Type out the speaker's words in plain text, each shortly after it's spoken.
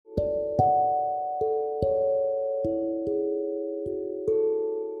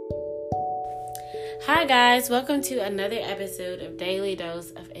Hi guys, welcome to another episode of Daily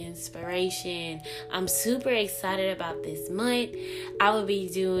Dose of Inspiration. I'm super excited about this month. I will be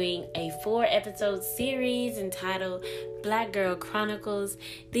doing a 4-episode series entitled Black Girl Chronicles.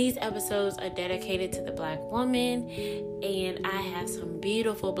 These episodes are dedicated to the Black woman, and I have some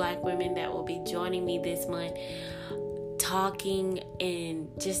beautiful Black women that will be joining me this month, talking and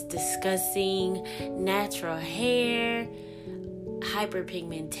just discussing natural hair,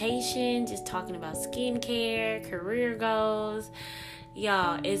 hyperpigmentation, just talking about skincare, career goals.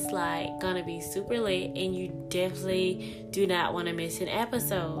 Y'all, it's like gonna be super lit, and you definitely do not want to miss an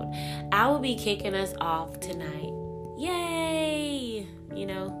episode. I will be kicking us off tonight. Yay!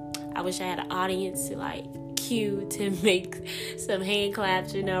 I wish I had an audience to cue to make some hand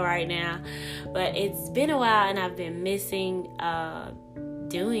claps, right now. But it's been a while and I've been missing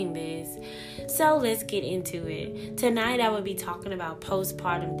doing this. So let's get into it. Tonight I will be talking about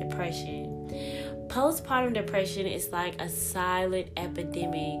postpartum depression. Postpartum depression is like a silent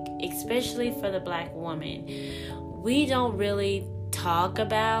epidemic, especially for the Black woman. We don't really talk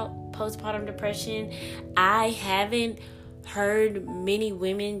about postpartum depression. I haven't heard many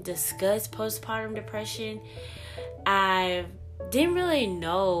women discuss postpartum depression. I didn't really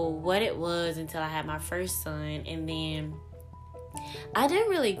know what it was until I had my first son, and then I didn't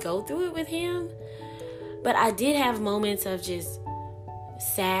really go through it with him, but I did have moments of just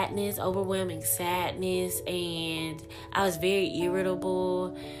sadness, overwhelming sadness, and I was very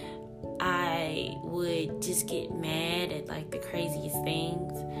irritable. I would just get mad at the craziest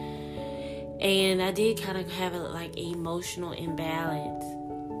things, and I did kind of have an emotional imbalance.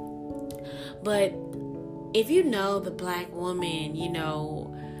 But if you know the Black woman,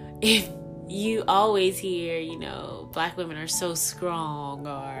 if you always hear, Black women are so strong,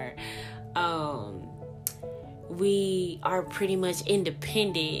 or we are pretty much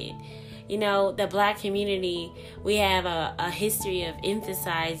independent. The Black community, we have a history of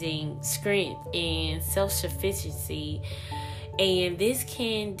emphasizing strength and self-sufficiency, and this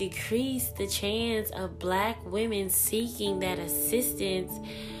can decrease the chance of Black women seeking that assistance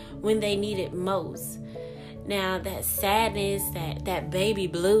when they need it most. Now, that sadness, that baby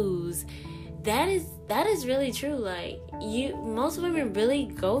blues, that is really true. Most women really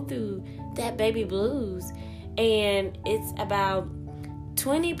go through that baby blues, and it's about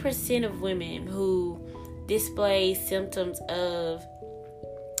 20% of women who display symptoms of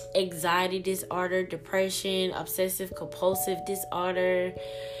anxiety disorder, depression, obsessive compulsive disorder,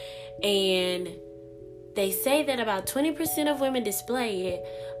 and they say that about 20% of women display it,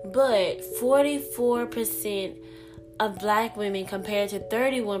 but 44% of Black women compared to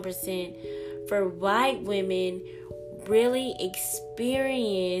 31% for white women really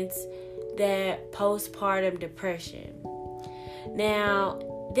experience that postpartum depression. Now,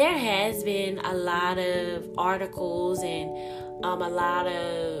 there has been a lot of articles and a lot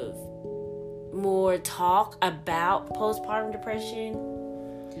of more talk about postpartum depression,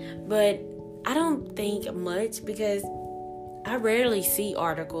 but I don't think much, because I rarely see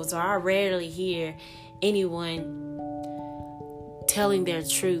articles, or I rarely hear anyone telling their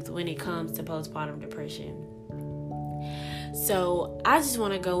truth when it comes to postpartum depression. So I just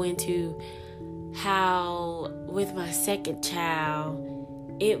want to go into how with my second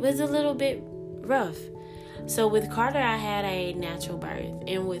child, it was a little bit rough. So with Carter, I had a natural birth,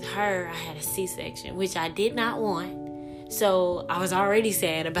 and with her, I had a C-section, which I did not want. So I was already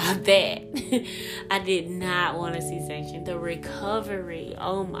sad about that. I did not want a C-section. The recovery,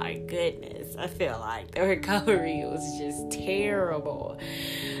 oh my goodness. I feel like the recovery was just terrible.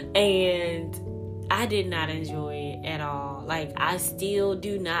 And I did not enjoy it at all. I still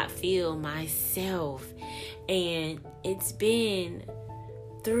do not feel myself. And it's been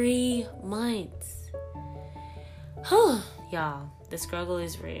 3 months. Y'all, the struggle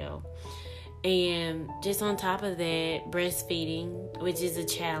is real. And just on top of that, breastfeeding, which is a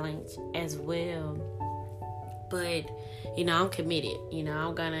challenge as well. But, I'm committed.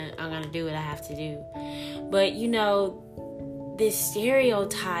 I'm gonna do what I have to do. But, this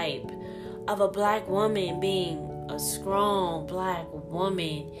stereotype of a Black woman being a strong Black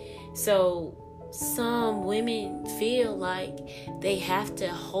woman. So some women feel like they have to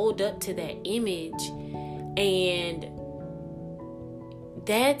hold up to that image, and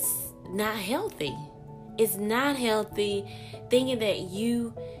that's not healthy. It's not healthy thinking that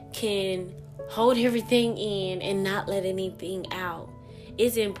you can hold everything in and not let anything out.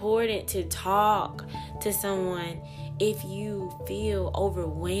 It's important to talk to someone if you feel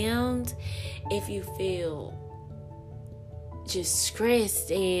overwhelmed, if you feel just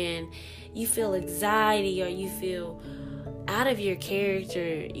stressed and you feel anxiety or you feel out of your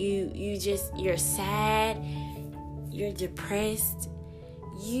character, you're sad, you're depressed,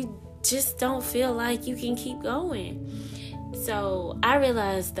 you just don't feel like you can keep going. So I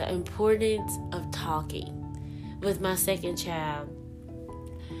realized the importance of talking. With my second child,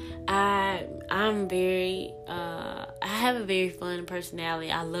 I have a very fun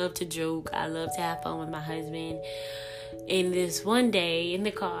personality. I love to joke. I love to have fun with my husband. And this one day in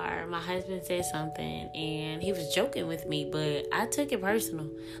the car, my husband said something and he was joking with me, but I took it personal.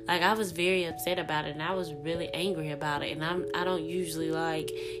 Like, I was very upset about it and I was really angry about it. And I don't usually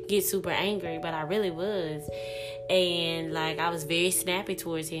get super angry, but I really was. And I was very snappy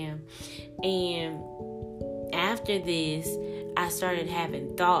towards him. And after this, I started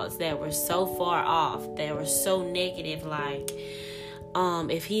having thoughts that were so far off, that were so negative,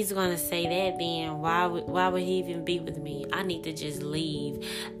 if he's gonna say that, then why would he even be with me? I need to just leave.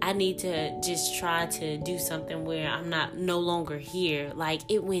 I need to just try to do something where I'm no longer here.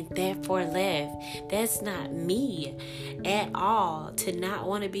 It went that far left. That's not me at all. To not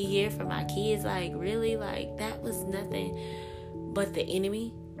want to be here for my kids, really, that was nothing but the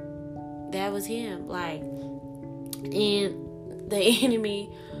enemy. That was him. And the enemy,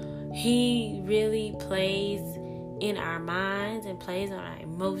 he really plays in our minds and plays on our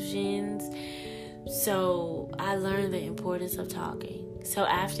emotions. So I learned the importance of talking. So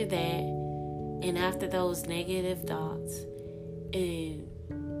after that, and after those negative thoughts and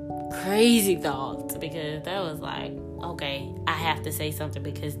crazy thoughts, because that was okay, I have to say something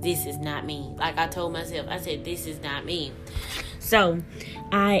because this is not me. I told myself, I said, this is not me. So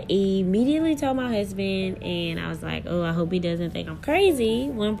I immediately told my husband, and I was like, oh, I hope he doesn't think I'm crazy.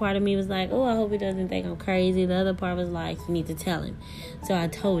 One part of me was like, oh, I hope he doesn't think I'm crazy. The other part was like, you need to tell him. So I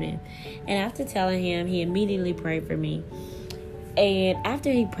told him. And after telling him, he immediately prayed for me. And after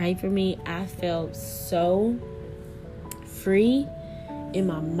he prayed for me, I felt so free in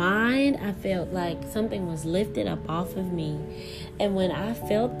my mind. I felt like something was lifted up off of me. And when I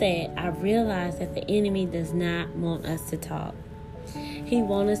felt that, I realized that the enemy does not want us to talk. He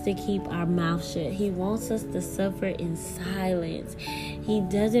wants us to keep our mouth shut. He wants us to suffer in silence. He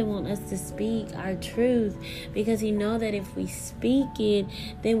doesn't want us to speak our truth, because he knows that if we speak it,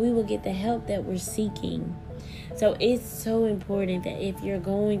 then we will get the help that we're seeking. So it's so important that if you're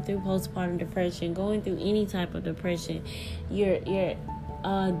going through postpartum depression, going through any type of depression, you're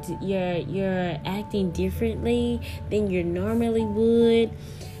acting differently than you normally would,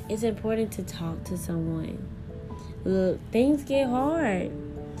 it's important to talk to someone. Look, things get hard,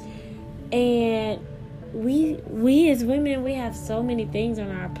 and we as women, we have so many things on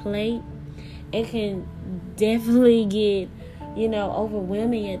our plate. It can definitely get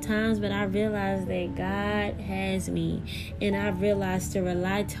overwhelming at times, but I realized that God has me, and I realized to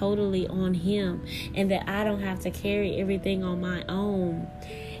rely totally on him, and that I don't have to carry everything on my own.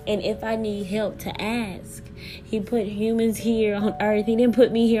 And if I need help, to ask. He put humans here on earth. He didn't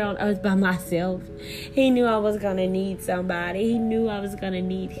put me here on earth by myself. He knew I was going to need somebody. He knew I was going to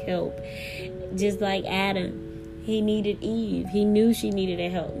need help. Just like Adam, he needed Eve. He knew she needed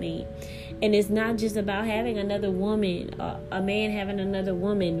to help me. And it's not just about having another woman, a man having another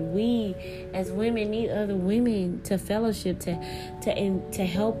woman. We as women need other women to fellowship, to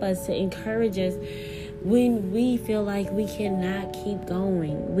help us, to encourage us when we feel like we cannot keep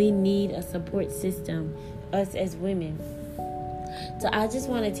going. We need a support system, us as women. So I just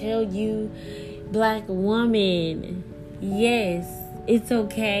want to tell you, Black woman, yes, it's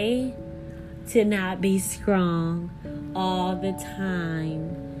okay to not be strong all the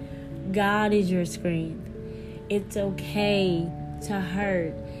time. God is your strength. It's okay to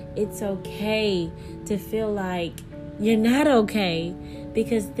hurt. It's okay to feel like you're not okay,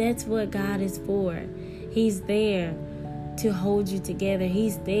 because that's what God is for. He's there to hold you together.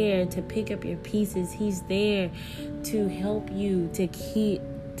 He's there to pick up your pieces. He's there to help you to keep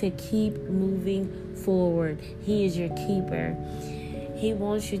moving forward. He is your keeper. He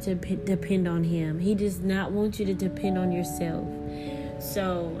wants you to depend on him. He does not want you to depend on yourself.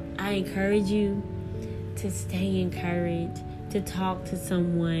 So I encourage you to stay encouraged, to talk to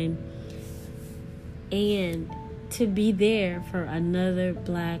someone, and to be there for another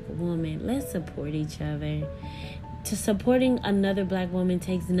Black woman. Let's support each other. Supporting another Black woman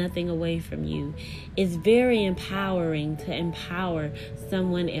takes nothing away from you. It's very empowering to empower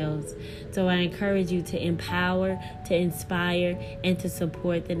someone else. So I encourage you to empower, to inspire, and to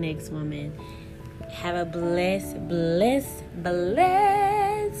support the next woman. Have a blessed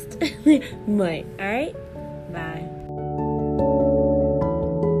month. All right? Bye.